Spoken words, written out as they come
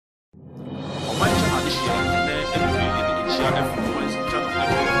chia everyone channel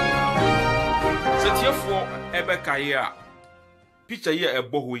set here for Ebeka here picture here a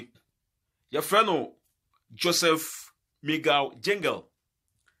boy your friend Joseph Miguel Jingle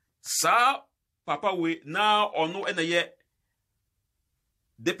sa papa we now or no any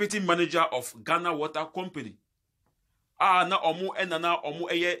deputy manager of Ghana Water Company na omu na omu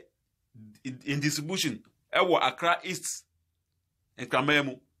in distribution ewo Accra East en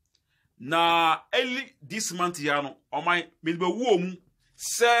Kamemu na early this month ya no oman me be wo mu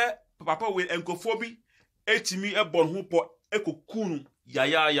se papa we enkofobi etimi ebon ho po ekokunu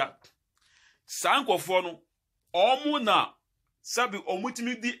ya sa nkofo no omu na sabi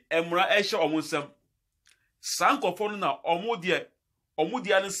omutimi di emra ehye omunsem sa nkofo no na omu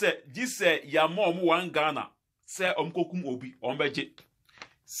de ne se gise ya ma omu wan Ghana se omkokum obi ombeje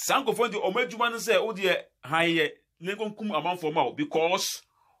sa nkofo di omadwuma ne se wo de hanye lenkonkum amanfo ma because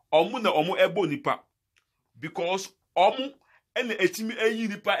omu na omu ebo nipa because omu ene etimi eyi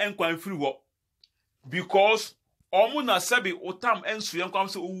nipa enkwan free wo because omu na sabi otam ensu yenkwan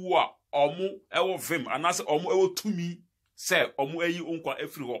se owu a omu ewo vim anase omu ewo tumi se omu eyi onkwan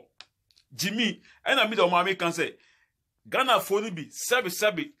efiri wo Jimmy ena mi de omu American say Ghana for bi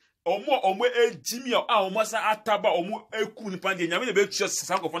sabi omu ejimi a omu sa ataba omu eku nipa de nyame de be twa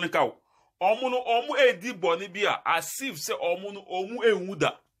sankofo ne ka omu edi boni bi a asif se omu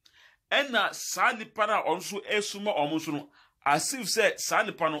enwuda ena sa nipa na onso esuma omu so no asif se sa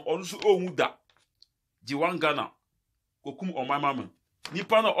nipa no onso onwuda ji wan Ghana kokum omamama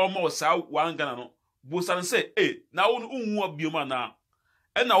nipa na omo sa wan Ghana no bosan se na wonu unwu abioma na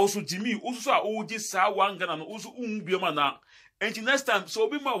ena oso Jimmy oso a oji sa wan Ghana no oso unwu bioma na enti next time so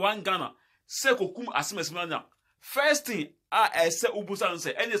obi ma wan Ghana se kokum asemesema na first thing ese obusan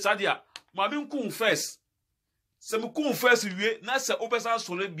se enya sadia ma bi nkum first se mkum first wie na se obesa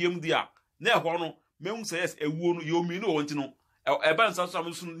sore biem dia na ehwo no mehu se yes ewuo no yomi no wonti no eba nsa so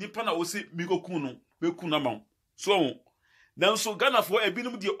amsunu nipa na osi mikokum no beku na ma so nanso Ghana for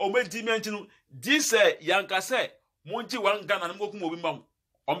ebinum die omedi menti no di se yanka se monji wan Ghana no mokum obi ma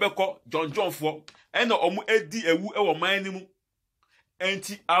ombeko John for ena omu edi ewu ewo man ni mu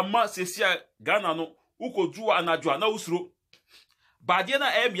enti ama sesia Ghana no ukojuwa anadwa na usuro badie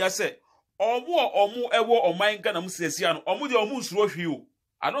na emia se omu ewo oman Ghana mu sesia no omu de omu usuro hwi o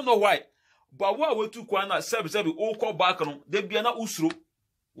I don't know why but wa wetu kwa na sebi ukọ back no de bia na usuro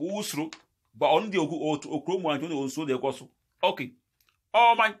ba on de okromu anjo de onso de ekoso okay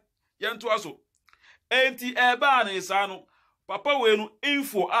oh man yentu aso enti eba na isa no papa we no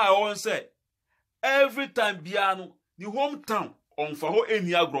info on say every time bia no ni hometown on fa ho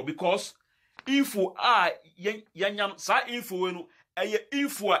eni agro because info yanyam sa info we no eye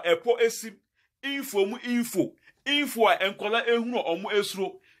info a epo esim info mu info a enkola ehunu omu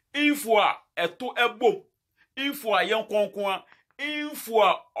esuro info a eto ebom info a yenkonkon a info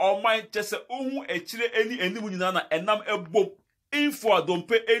a oman chese ohu echire eni enimu nyina na enam ebom info a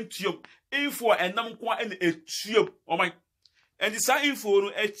dompe entium info a enam kwa ene etuem oman and sa info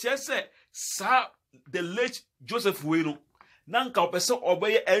no echese sa the late Joseph we no nanka opese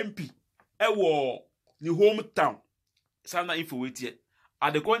obeye MP ewo ni hometown sana info wetie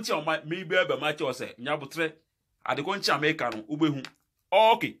adekonchi oman maybe ebe ma che ose nyabutre adekonchi America no ubehu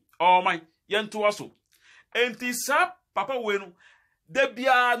okay oman yentu aso enti sa papa we no de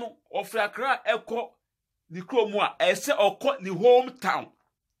bia no ofrakra eko ni kromu a ese okọ ni hometown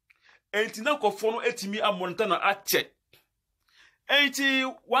enti na kofo no etimi amonta na ache enti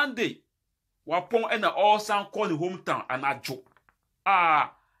one day wapon ena all san call ni hometown anajo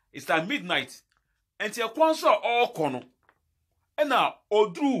it's like midnight enti ekwanso all kono ena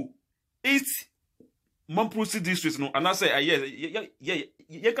odru east Mamprusi district no and I say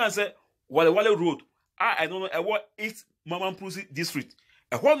you can say Wale road I don't know what east Mamprusi district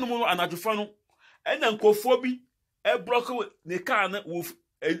e ho no no anajofa no ena nkofo bi e block ne car na wo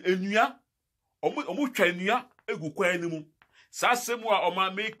enua omu twa enua egu kwan ni mu sa semu a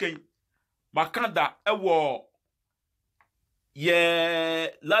oma meken makanda ewo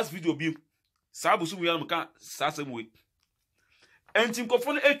ye last video bi sa busu mu ya mka sa semu we enti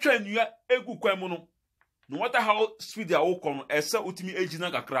nkofo no etwa enua egu kwan mu no no matter how sweet they are come esa utimi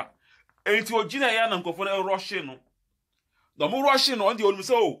ejina kakra enti ogina ya na nkofo no rush no no mo rush no on the olum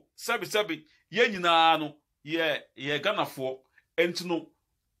so sabi ye nyina no ye Ghana for enti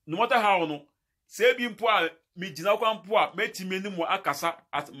no matter how no se bi mpo a mi gina kwa mpo a metimi ni mo akasa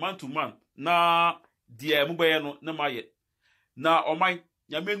at man to man na die mugbaye no na maye na oman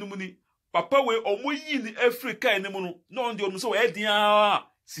nyamenum ni papa we omoyi ni Africa ni mu no no on the olum so e dia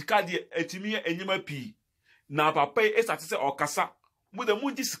sika de etimi enyima pi na papa esate se okasa mu de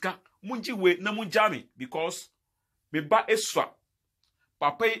munji sika munji we na munjami because me ba eswa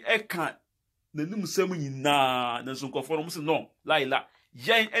papa yi eka nanum sem nyina na nsonkofo no mse no laila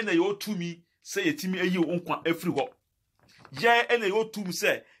yen ena yo tumi se yetimi eyi onkwa afiri ho yen ena yo tumi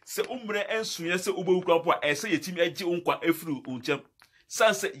se umre ensuye se obewukwa po a se yetimi agi onkwa afiri onchem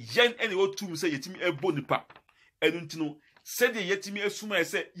sanse yen ena yo tumi se yetimi ebo nipa enuntino se de yetimi asuma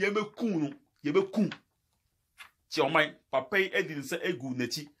se yemekun no yebekun ti oman papa yi edi se egu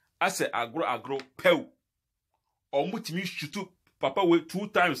nachi ase agro pew omutimi shutu papa we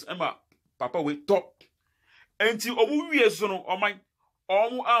 2 times ema papa we top enti omu wie so no oman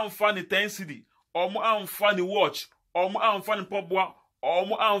omu amfa ni 10 cedi omu amfa ni watch omu amfa ni poboa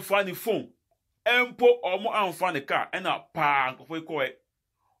omu amfa ni phone empo omu amfa ni car ena pa nkofo koe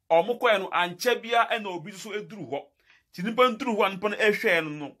omu koe no anche bia ena obi so eduru ho tinipa nduru ho anpo no ehwe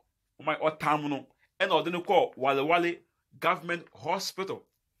no oman otam no ena ode ne ko wale government hospital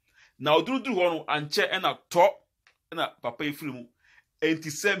na oduru ho no anche ena to ena papa ifiri mu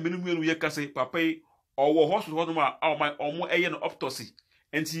enti se menumuenu ye kase papa yi owo hospital no ma omo eye no autopsy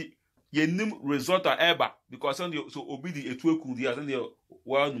enti yenim result eba because so obi di etu eku di as and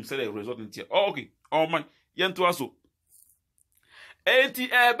well num say the result enti okay man yento aso enti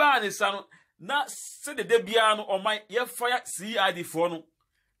eba ni sano na se de bia no oman ye fire CID for no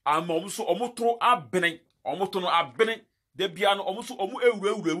amom so omotoro abene omoto no abene de bia no omo so omo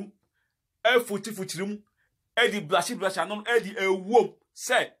ewurawuramu efutirim edi blashi anon edi ewom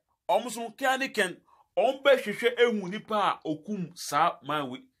se omusun kianiken ombe hwehwe ehu nipa a okum sa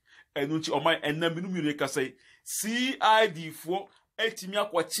manwe enunchi oman enaminu mire kasai CID fo etimi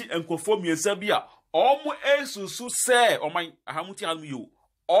akwachi enkofo miensa bia omu esusu se oman ahamuti anu yo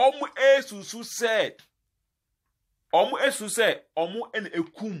omu esusu se omu en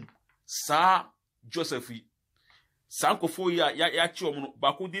ekum sa Josephi sankofo ya chi omu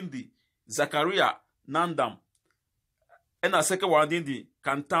bako dindi Zakaria Nandam ena second one dindi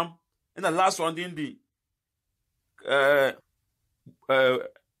Kantam ena last one dindi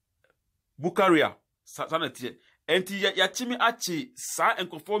Bukaria sanati enti ya chimi achi sa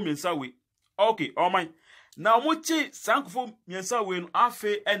enkofo miensa we okay man na omuchi sa enkofo miensa we no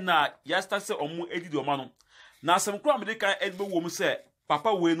afe ena ya stase omu edidi omano na asem kro amerika edbe wo mu se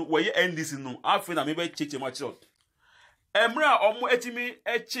papa we no we NDC no afe na mebe cheche ma chiro emra omu etimi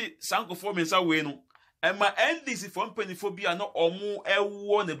echi sa enkofo miensa we no ema NDC for mpanifobia no omu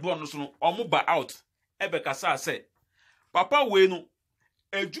ewo ne bro no so no omu ba out ebe kasa se papa we no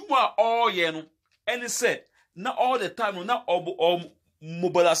ejuma oye no eni se na all the time no na obu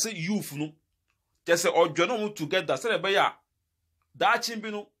mobilize youth no just say odwo no together say be ya da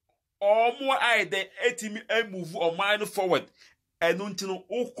chimbi no omu aide etimi move oman no forward enu nti no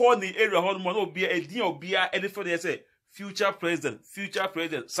ukọ ni area ho no obi edin obi a eni for dey say future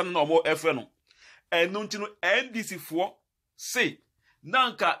president san na omo efre no enu nti no NDC fo say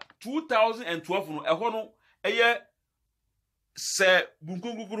nanka 2012 no eho no eye se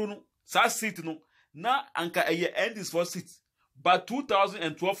bunkunguguru no sa seat no na anka eye NDC for seat but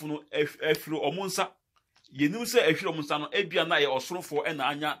 2012 no efiro omunsa yenim se efiro omunsa no ebia na ye osorofo e na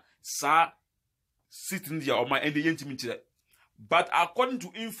anya sa seat ndia o ma ende yentimi ntire but according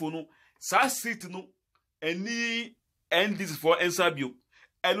to info no sa seat no eni NDC for ensabio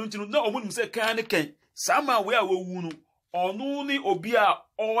enu ntino na omunim se kan ne kan sama we a wewu no onu ni obi a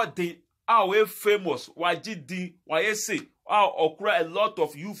ode a we famous wagidi wayese a okura a lot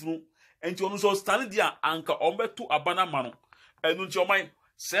of youth no enti onu so stand dia anka ombeto abana mano enu nti oman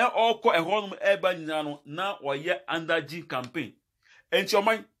se okọ ehonum eba nyina no na oye underg campaign enti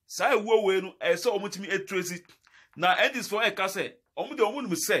oman sa ewu we no ese omutimi etracy na edis for ekase omude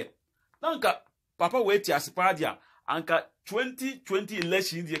omunum se na anka papa we ti asipa dia anka 2020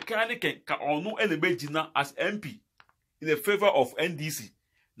 election die kan ka onu enebegina as MP in the favor of NDC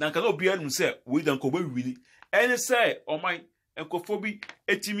na anka no bia num se we dan ko ba wini ene se oman enkofobi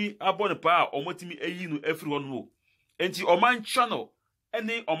etimi abone pa omotimi eyi no afiri hono mo enti oman channel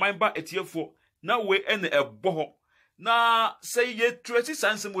ene oman ba etiefo na we ene eboho na say ye tracy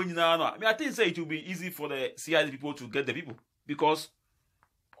sansem nyina no I think say it will be easy for the CID people to get the people because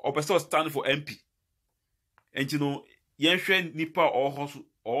opeso stand for MP enti no yenhwe nipa ohoso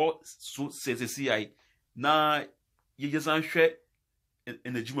o so CCI na yejesan hwe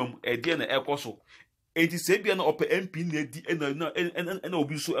enajuma mu ede na ekoso enti se bia na ope MP na edi na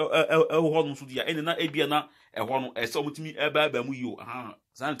obi so ho no so dia ene na ebia na eho no ese omutimi eba mu yo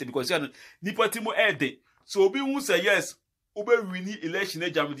sante because nipa timu ede so obi hu say yes obe wini election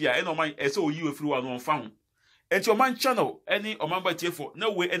ejam dia ene oman ese oyi we free wa no fa ho enti oman channel eni oman ba tiefo na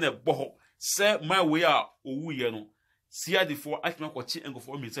we ene boho se my way a owu ye no CID for atma kwachi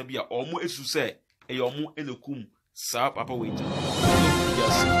enkofo mi se bia omo esu se e omo enekum saa papa wei gya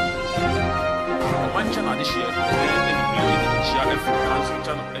yes ɔmankyɛ na ade hyɛ ɛde bia ɛde hyia ɛfiri kanso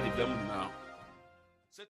nkyɛn no ɛde bia mu nyinaa